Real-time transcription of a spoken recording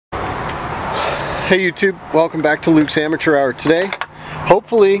Hey YouTube, welcome back to Luke's Amateur Hour. Today,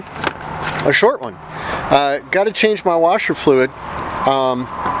 hopefully a short one. Got to change my washer fluid.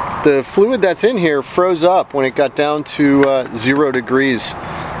 The fluid that's in here froze up when it got down to 0 degrees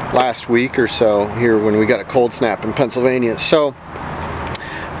last week or so here when we got a cold snap in Pennsylvania. So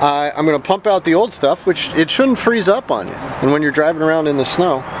I'm going to pump out the old stuff, which it shouldn't freeze up on you. And when you're driving around in the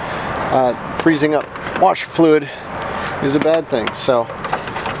snow, freezing up washer fluid is a bad thing. So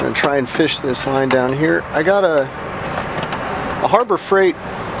I'm going to try and fish this line down here. I got a Harbor Freight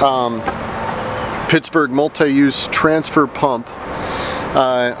Pittsburgh multi-use transfer pump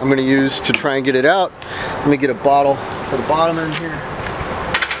I'm going to use to try and get it out. Let me get a bottle for the bottom in here.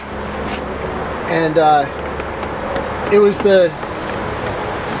 And it's the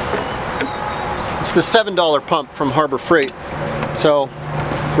 $7 pump from Harbor Freight. So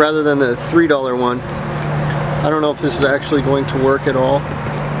rather than the $3 one, I don't know if this is actually going to work at all.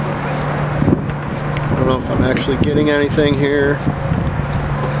 I don't know if I'm actually getting anything here.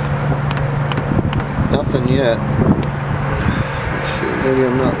 Nothing yet. Let's see, maybe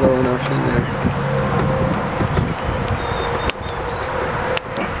I'm not low enough in there.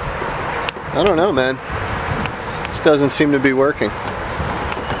 I don't know, man. This doesn't seem to be working.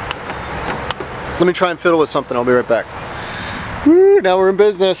 Let me try and fiddle with something. I'll be right back. Woo, now we're in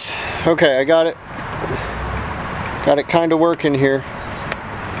business. Okay, I got it. Got it kind of working here.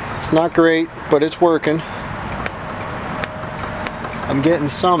 It's not great, but it's working. I'm getting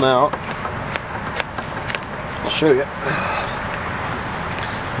some out. I'll show you.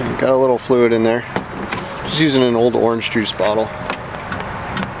 Got a little fluid in there. Just using an old orange juice bottle.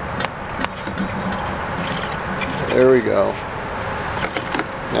 There we go.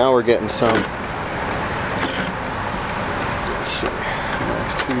 Now we're getting some. Let's see.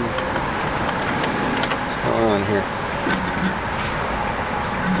 What's going on here?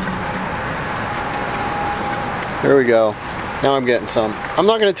 There we go. Now I'm getting some. I'm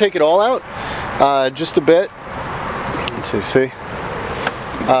not going to take it all out. Just a bit. Let's see.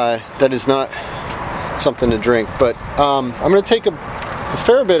 That is not something to drink, but I'm going to take a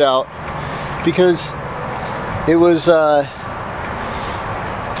fair bit out because it was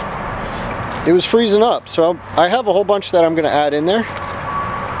freezing up. So I have a whole bunch that I'm going to add in there.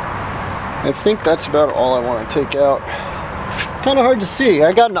 I think that's about all I want to take out. Kind of hard to see.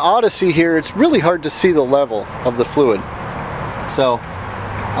 I got an Odyssey here. It's really hard to see the level of the fluid. So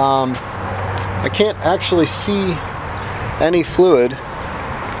I can't actually see any fluid.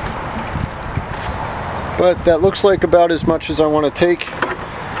 But that looks like about as much as I want to take.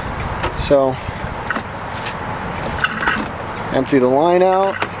 So empty the line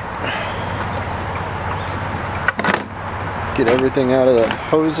out. Get everything out of the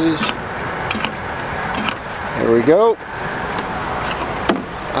hoses. There we go.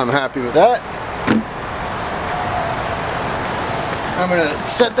 I'm happy with that. I'm going to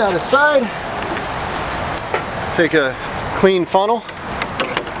set that aside. Take a clean funnel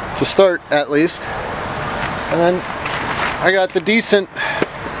to start at least. And then I got the decent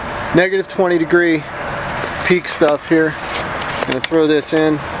negative 20 degree peak stuff here. I'm going to throw this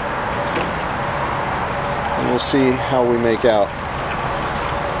in and we'll see how we make out.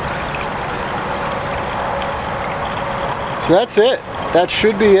 So that's it. That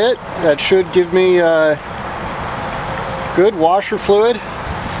should be it. That should give me good washer fluid.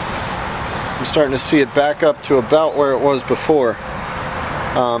 I'm starting to see it back up to about where it was before.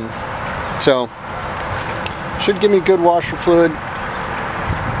 So should give me good washer fluid.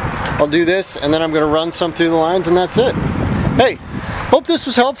 I'll do this and then I'm going to run some through the lines and that's it. Hey, hope this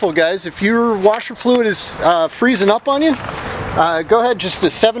was helpful, guys. If your washer fluid is freezing up on you, go ahead, just a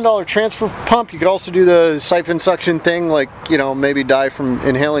 $7 transfer pump. You could also do the siphon suction thing, like, you know, maybe die from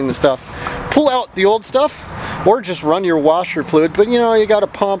inhaling the stuff. Pull out the old stuff or just run your washer fluid, but you know, you got a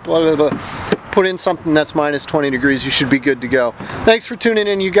pump, put in something that's minus 20 degrees, you should be good to go. Thanks for tuning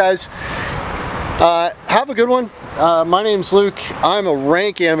in, you guys. Have a good one. My name's Luke. I'm a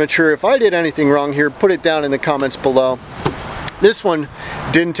rank amateur. If I did anything wrong here, put it down in the comments below. This one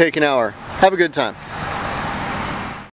didn't take an hour. Have a good time.